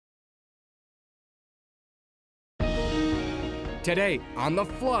Today on The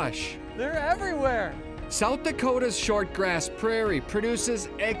Flush. They're everywhere. South Dakota's short grass prairie produces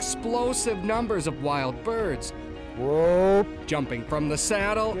explosive numbers of wild birds. Whoa. Jumping from the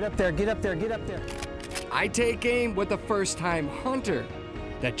saddle. Get up there, get up there, get up there. I take aim with a first-time hunter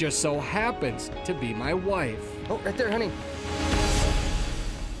that just so happens to be my wife. Oh, right there, honey.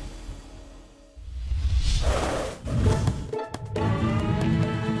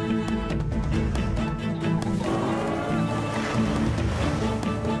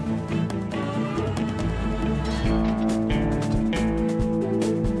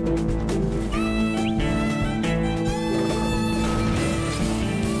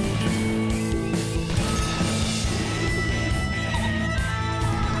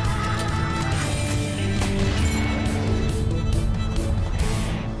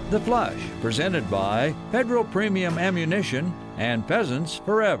 The Flush, presented by Federal Premium Ammunition and Pheasants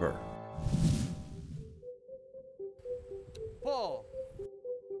Forever. Pull.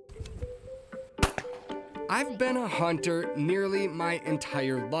 I've been a hunter nearly my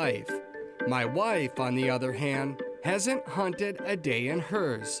entire life. My wife, on the other hand, hasn't hunted a day in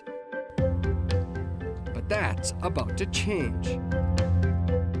hers. But that's about to change.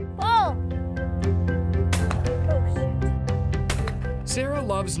 Sarah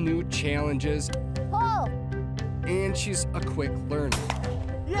loves new challenges, and she's a quick learner.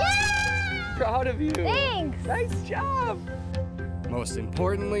 Yeah! Proud of you. Thanks. Nice job. Most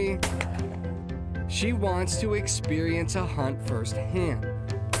importantly, she wants to experience a hunt firsthand.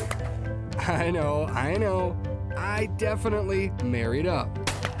 I know, I definitely married up.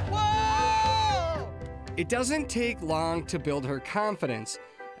 Whoa! It doesn't take long to build her confidence.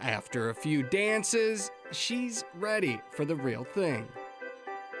 After a few dances, she's ready for the real thing.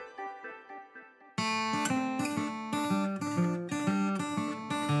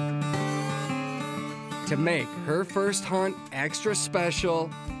 To make her first hunt extra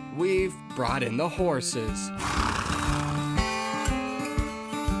special, we've brought in the horses.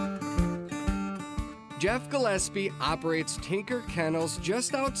 Jeff Gillespie operates Tinker Kennels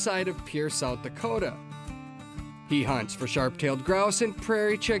just outside of Pierce, South Dakota. He hunts for sharp-tailed grouse and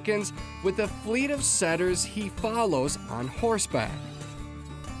prairie chickens with a fleet of setters he follows on horseback.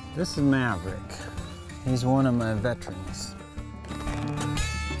 This is Maverick. He's one of my veterans.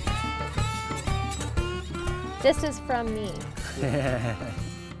 This is from me.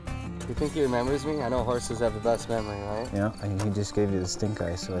 You think he remembers me? I know horses have the best memory, right? Yeah, and he just gave you the stink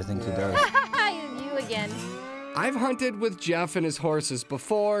eye, so I think he does. You again. I've hunted with Jeff and his horses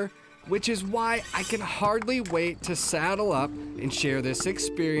before, which is why I can hardly wait to saddle up and share this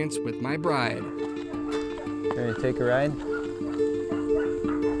experience with my bride. Ready to take a ride?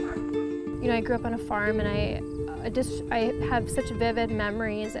 You know, I grew up on a farm, and I have such vivid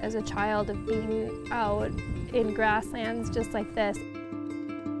memories as a child of being out in grasslands just like this.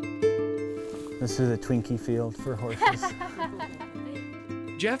 This is a Twinkie field for horses.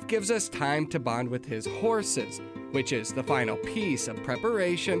 Jeff gives us time to bond with his horses, which is the final piece of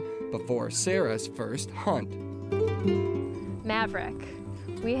preparation before Sarah's first hunt. Maverick,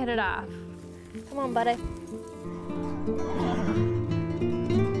 we hit it off. Come on, buddy.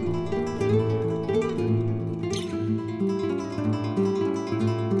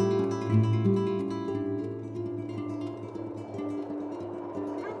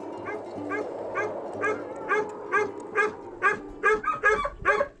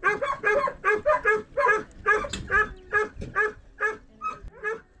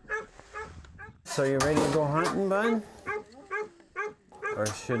 So you ready to go hunting, bud? Or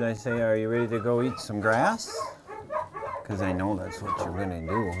should I say, are you ready to go eat some grass? Because I know that's what you're gonna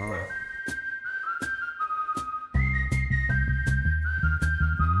do, huh?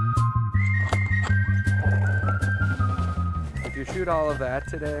 If you shoot all of that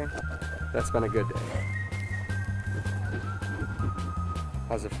today, that's been a good day.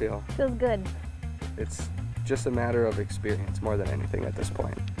 How's it feel? Feels good. It's just a matter of experience more than anything at this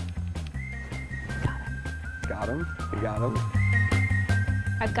point. Got him? You got him?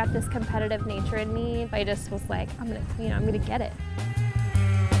 I've got this competitive nature in me, but I just was like, I'm gonna get it.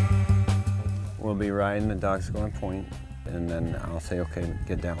 We'll be riding, the dog's going to point, and then I'll say, okay,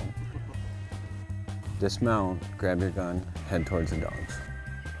 get down. Dismount, grab your gun, head towards the dogs.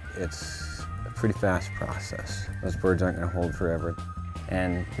 It's a pretty fast process. Those birds aren't going to hold forever.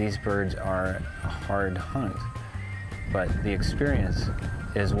 And these birds are a hard hunt, but the experience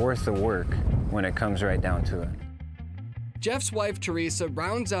is worth the work when it comes right down to it. Jeff's wife, Teresa,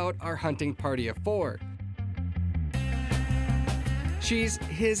 rounds out our hunting party of 4. She's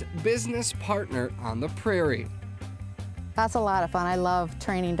his business partner on the prairie. That's a lot of fun. I love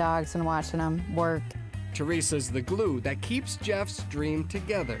training dogs and watching them work. Teresa's the glue that keeps Jeff's dream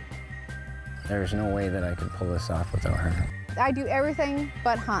together. There's no way that I could pull this off without her. I do everything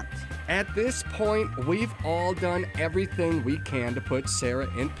but hunt. At this point, we've all done everything we can to put Sarah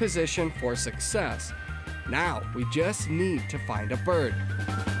in position for success. Now, we just need to find a bird.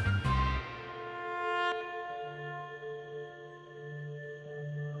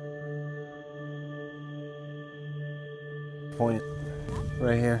 Point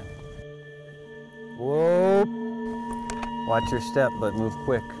right here. Whoa! Watch your step, but move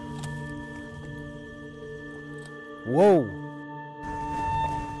quick. Whoa!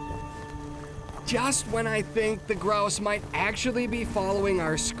 Just when I think the grouse might actually be following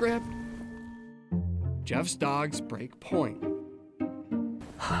our script, Jeff's dogs break point.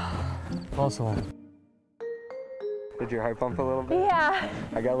 False one. Did your heart pump a little bit? Yeah.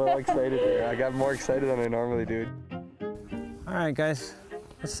 I got a little excited there. I got more excited than I normally do. All right, guys,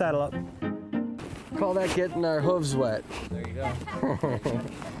 let's saddle up. Call that getting our hooves wet. There you go.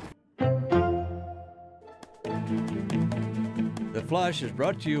 The Flush is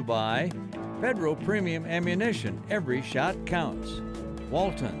brought to you by Federal Premium Ammunition. Every shot counts.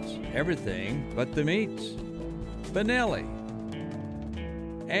 Walton's, everything but the meats. Benelli.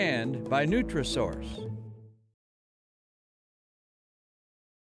 And by Nutrisource.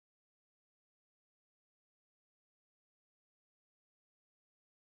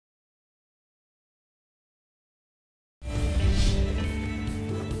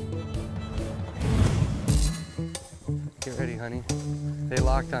 Get ready, honey. They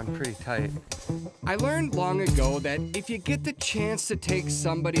locked on pretty tight. I learned long ago that if you get the chance to take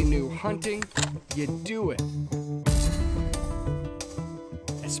somebody new hunting, you do it.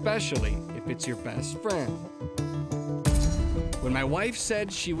 Especially if it's your best friend. When my wife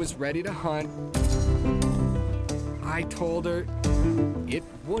said she was ready to hunt, I told her it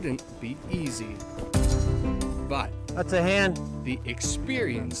wouldn't be easy. But That's a hand. the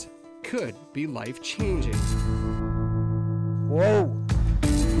experience could be life-changing. Whoa!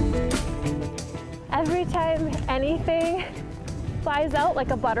 Every time anything flies out like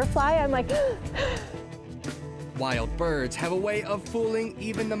a butterfly, I'm like, Wild birds have a way of fooling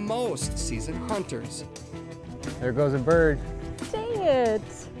even the most seasoned hunters. There goes a bird. dang it.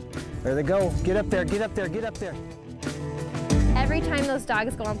 There they go. Get up there, get up there, get up there. Every time those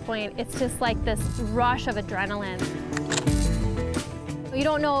dogs go on point, it's just like this rush of adrenaline. You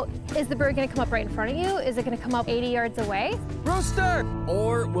don't know, is the bird gonna come up right in front of you? Is it gonna come up 80 yards away? Rooster!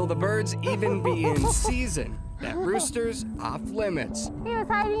 Or will the birds even be in season? That rooster's off limits. He was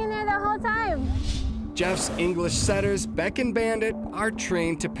hiding in there the whole time. Jeff's English setters, Beck and Bandit, are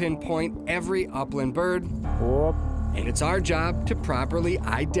trained to pinpoint every upland bird, Whoop. and it's our job to properly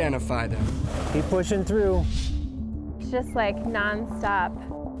identify them. Keep pushing through. It's just like non-stop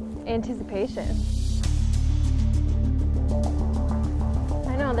anticipation.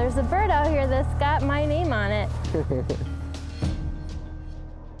 I know, there's a bird out here that's got my name on it.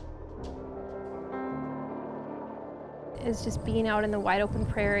 It's just being out in the wide open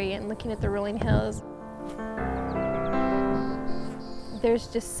prairie and looking at the rolling hills. There's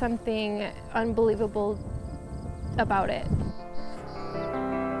just something unbelievable about it.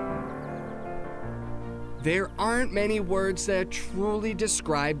 There aren't many words that truly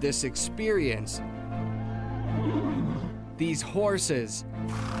describe this experience. These horses,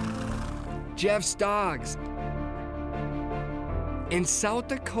 Jeff's dogs, and South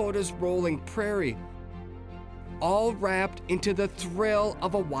Dakota's rolling prairie, all wrapped into the thrill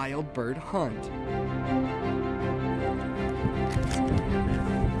of a wild bird hunt.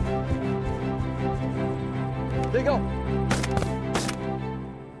 There you go.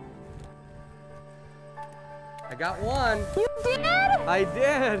 I got one. You did? I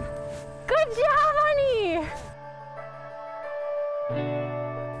did. Good job, honey!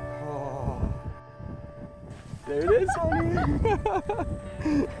 Oh. There it is,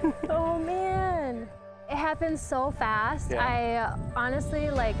 honey. Oh man. It happens so fast. Yeah. I honestly,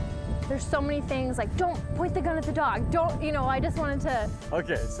 like, there's so many things, like, don't point the gun at the dog. Don't, you know, I just wanted to.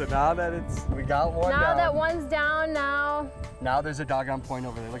 Okay, so now that we got one Now down. that one's down, now. Now there's a dog on point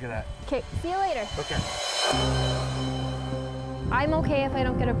over there. Look at that. Okay, see you later. Okay. I'm okay if I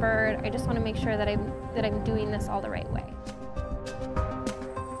don't get a bird. I just want to make sure that I'm doing this all the right way.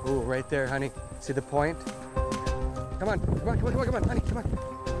 Ooh, right there, honey. See the point? Come on, come on, come on, come on, come on, honey, come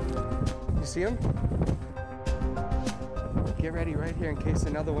on. You see him? Get ready right here in case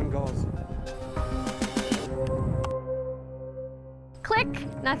another one goes.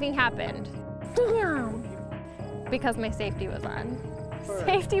 Click, nothing happened. Damn. Because my safety was on.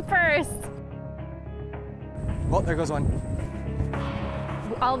 Safety first. Oh, there goes one.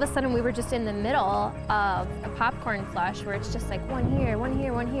 All of a sudden, we were just in the middle of a popcorn flush where it's just like one here, one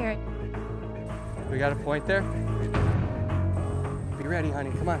here, one here. We got a point there? Be ready,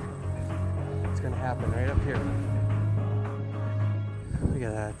 honey, come on. It's gonna happen right up here. Look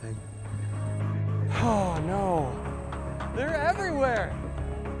at that thing. Oh no, they're everywhere.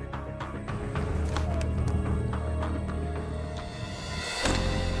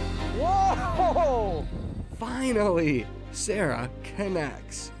 Whoa! Finally, Sarah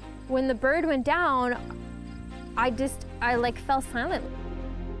connects. When the bird went down, I like fell silent.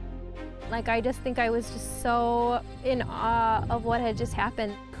 Like I just think I was just so in awe of what had just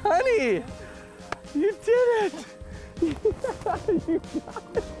happened. Honey, you did it! You got it.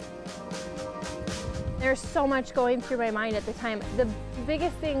 There's so much going through my mind at the time. The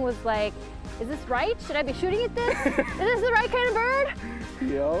biggest thing was like, is this right? Should I be shooting at this? Is this the right kind of bird?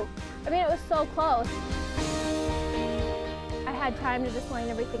 Yep. I mean, it was so close. I had time to just line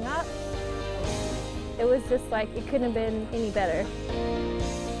everything up. It was just like, it couldn't have been any better. I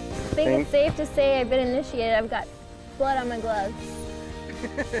think it's safe to say I've been initiated. I've got blood on my gloves.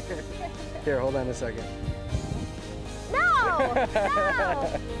 Here, hold on a second. No!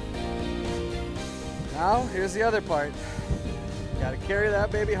 No! Now, here's the other part. Gotta carry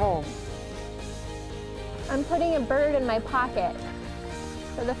that baby home. I'm putting a bird in my pocket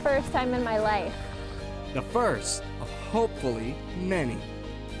for the first time in my life. The first of hopefully many.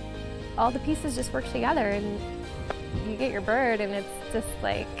 All the pieces just work together and you get your bird and it's just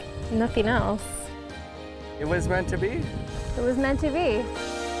like nothing else. It was meant to be. It was meant to be.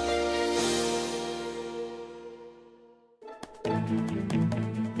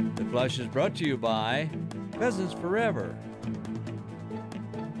 The flush is brought to you by Pheasants Forever,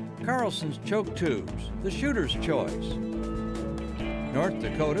 Carlson's Choke Tubes, the shooter's choice, North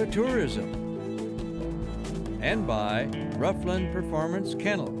Dakota Tourism, and by Ruffland Performance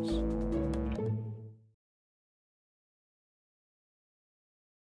Kennels.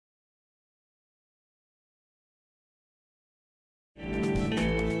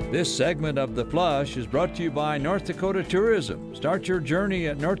 This segment of The Flush is brought to you by North Dakota Tourism. Start your journey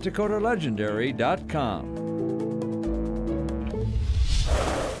at NorthDakotaLegendary.com.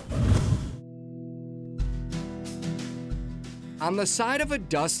 On the side of a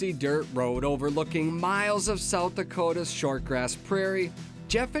dusty dirt road overlooking miles of South Dakota's shortgrass prairie,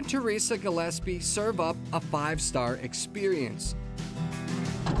 Jeff and Teresa Gillespie serve up a 5-star experience.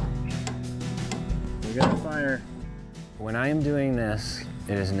 We got a fire. When I am doing this,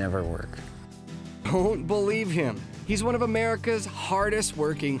 it is never work. Don't believe him. He's one of America's hardest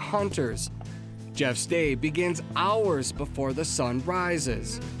working hunters. Jeff's day begins hours before the sun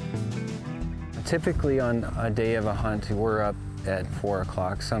rises. Typically on a day of a hunt, we're up at 4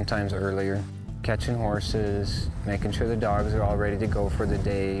 o'clock, sometimes earlier, catching horses, making sure the dogs are all ready to go for the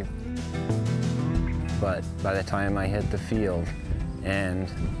day. But by the time I hit the field and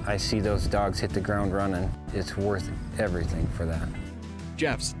I see those dogs hit the ground running, it's worth everything for that.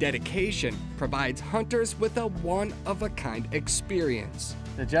 Jeff's dedication provides hunters with a one-of-a-kind experience.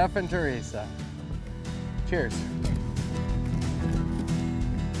 To Jeff and Teresa. Cheers.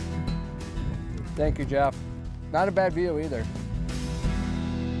 Thank you, Jeff. Not a bad view either.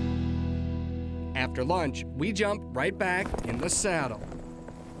 After lunch, we jump right back in the saddle.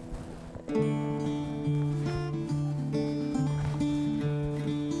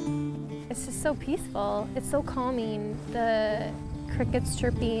 It's just so peaceful. It's so calming. The crickets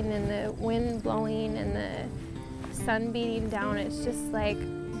chirping and the wind blowing and the sun beating down. It's just like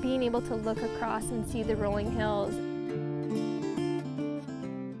being able to look across and see the rolling hills.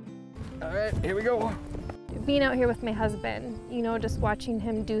 All right, here we go. Being out here with my husband, you know, just watching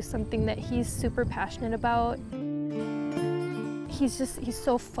him do something that he's super passionate about. He's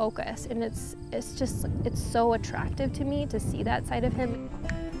so focused, and it's so attractive to me to see that side of him.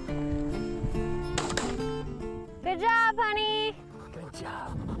 Good job, honey. Good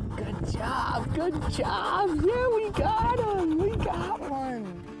job. Good job. Good job. Yeah, we got him. We got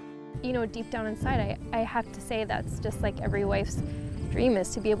one. You know, deep down inside, I have to say that's just like every wife's dream is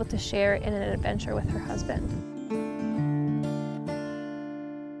to be able to share in an adventure with her husband.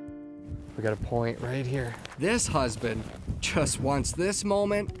 We got a point right here. This husband just wants this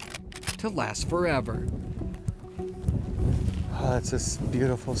moment to last forever. Oh, that's a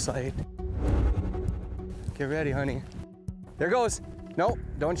beautiful sight. Get ready, honey. There goes. Nope,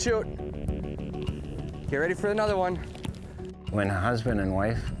 don't shoot. Get ready for another one. When a husband and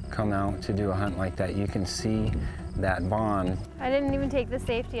wife come out to do a hunt like that, you can see that bond. I didn't even take the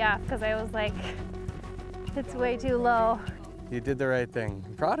safety off because I was like, it's way too low. You did the right thing.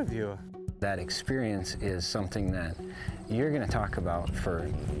 I'm proud of you. That experience is something that you're gonna talk about for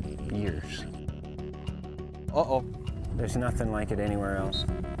years. Uh-oh. There's nothing like it anywhere else.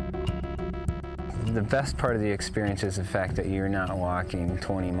 The best part of the experience is the fact that you're not walking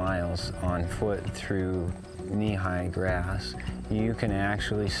 20 miles on foot through knee-high grass. You can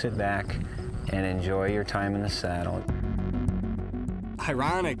actually sit back and enjoy your time in the saddle.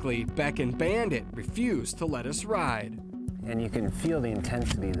 Ironically, Beck and Bandit refuse to let us ride. And you can feel the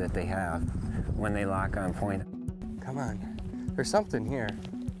intensity that they have when they lock on point. Come on. There's something here.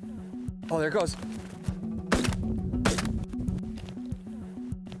 Oh, there it goes.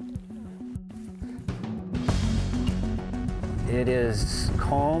 It is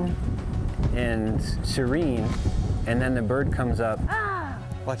calm and serene, and then the bird comes up.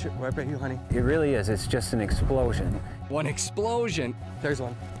 Watch it, right by you, honey. It really is, it's just an explosion. One explosion There's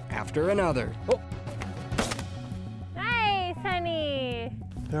one. after another. Oh, Nice, honey.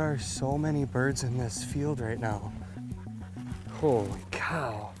 there are so many birds in this field right now. Holy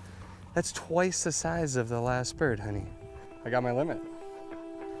cow. That's twice the size of the last bird, honey. I got my limit.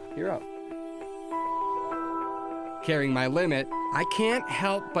 You're up. Carrying my limit, I can't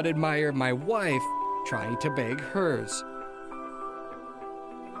help but admire my wife trying to bag hers.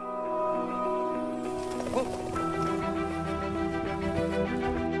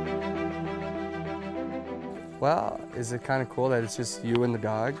 Well, is it kind of cool that it's just you and the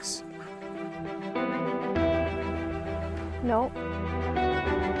dogs? Nope.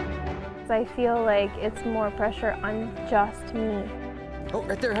 I feel like it's more pressure on just me. Oh,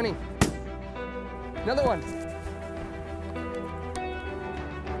 right there, honey. Another one.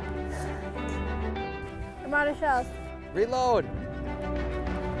 I'm out of shells. Reload.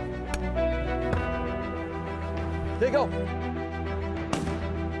 There you go.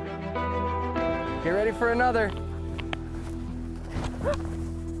 Get ready for another.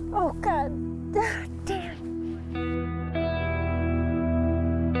 Oh, God. Damn.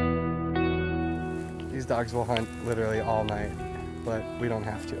 These dogs will hunt literally all night, but we don't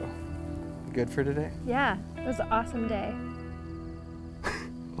have to. Good for today? Yeah, it was an awesome day.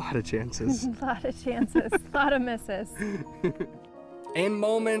 A lot of chances. A lot of chances, a lot of misses. And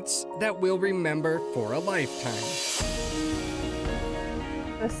moments that we'll remember for a lifetime.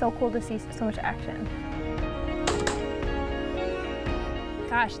 It was so cool to see so much action.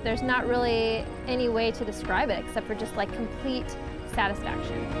 Gosh, there's not really any way to describe it except for just like complete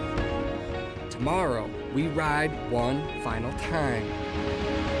satisfaction. Tomorrow, we ride one final time.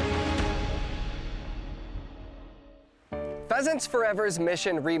 Pheasants Forever's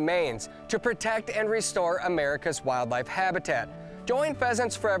mission remains to protect and restore America's wildlife habitat. Join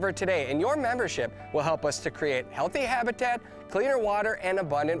Pheasants Forever today, and your membership will help us to create healthy habitat, cleaner water, and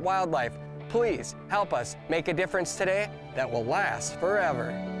abundant wildlife. Please help us make a difference today that will last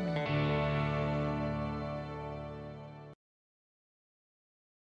forever.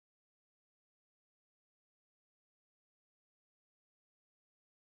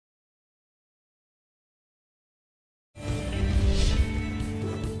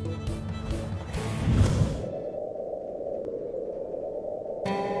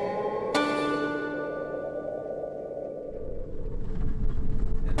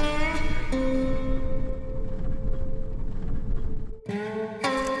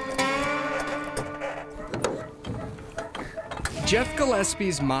 Jeff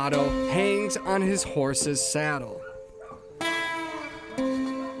Gillespie's motto hangs on his horse's saddle.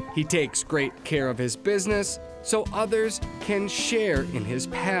 He takes great care of his business so others can share in his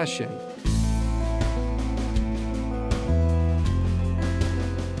passion.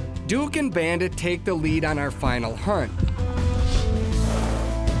 Duke and Bandit take the lead on our final hunt.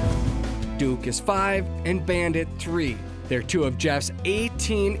 Duke is 5 and Bandit 3. They're 2 of Jeff's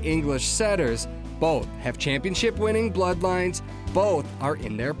 18 English setters. Both have championship-winning bloodlines. Both are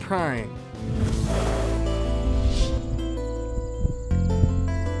in their prime.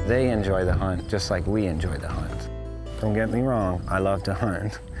 They enjoy the hunt just like we enjoy the hunt. Don't get me wrong, I love to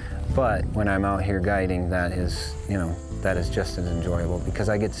hunt, but when I'm out here guiding, that is, that is just as enjoyable because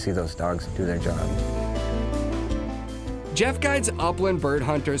I get to see those dogs do their job. Jeff guides upland bird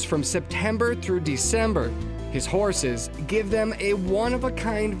hunters from September through December. His horses give them a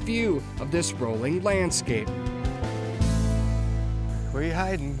one-of-a-kind view of this rolling landscape. Where you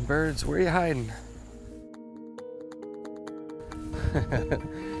hiding, birds? Where you hiding?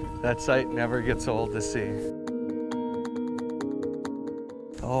 That sight never gets old to see.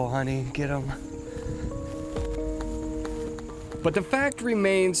 Oh, honey, get them. But the fact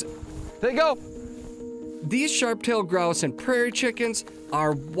remains, There you go. these sharp-tailed grouse and prairie chickens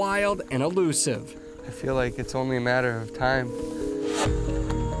are wild and elusive. I feel like it's only a matter of time.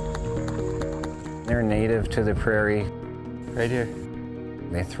 They're native to the prairie. Right here.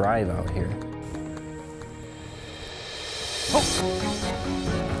 They thrive out here.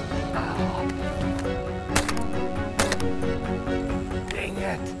 Dang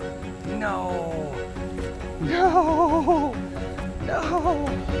it. No. No. No.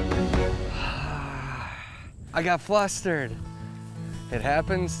 I got flustered. It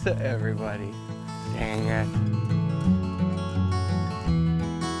happens to everybody. Dang it.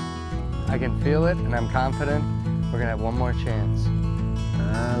 I can feel it and I'm confident we're gonna have one more chance.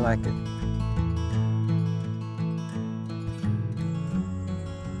 I like it.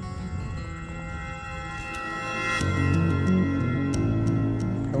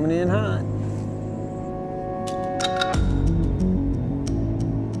 Coming in hot.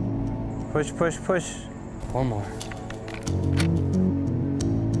 Push, push, push. One more.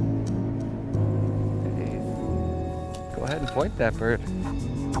 Hey, go ahead and point that bird.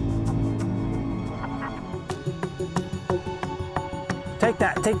 Take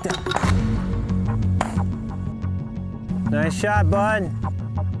that, take that. Nice shot, bud.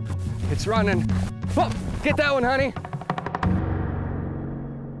 It's running. Whoa, get that one, honey.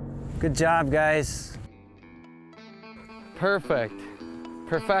 Good job, guys. Perfect.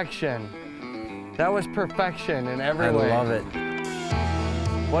 Perfection. That was perfection in every way. I love it.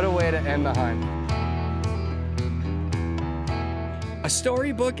 What a way to end the hunt. A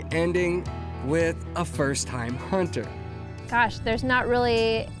storybook ending with a first-time hunter. Gosh, there's not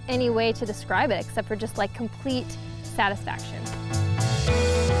really any way to describe it except for just like complete satisfaction.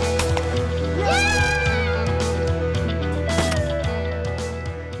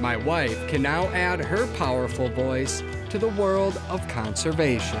 My wife can now add her powerful voice to the world of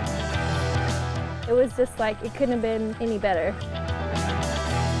conservation. It was just like, it couldn't have been any better.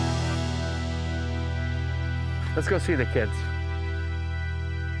 Let's go see the kids.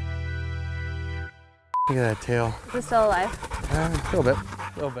 Look at that tail. He's still alive. A little bit,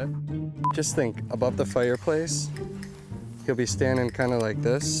 a little bit. Just think, above the fireplace, he'll be standing kind of like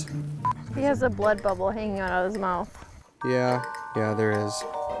this. He has a blood bubble hanging out of his mouth. Yeah, there is.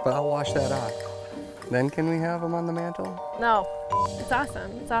 But I'll wash that off. Then can we have him on the mantle? No, it's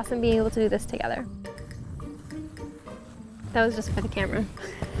awesome. It's awesome being able to do this together. That was just for the camera.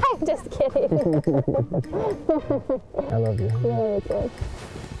 I'm just kidding. I love you.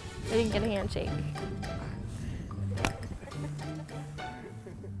 I didn't get a handshake.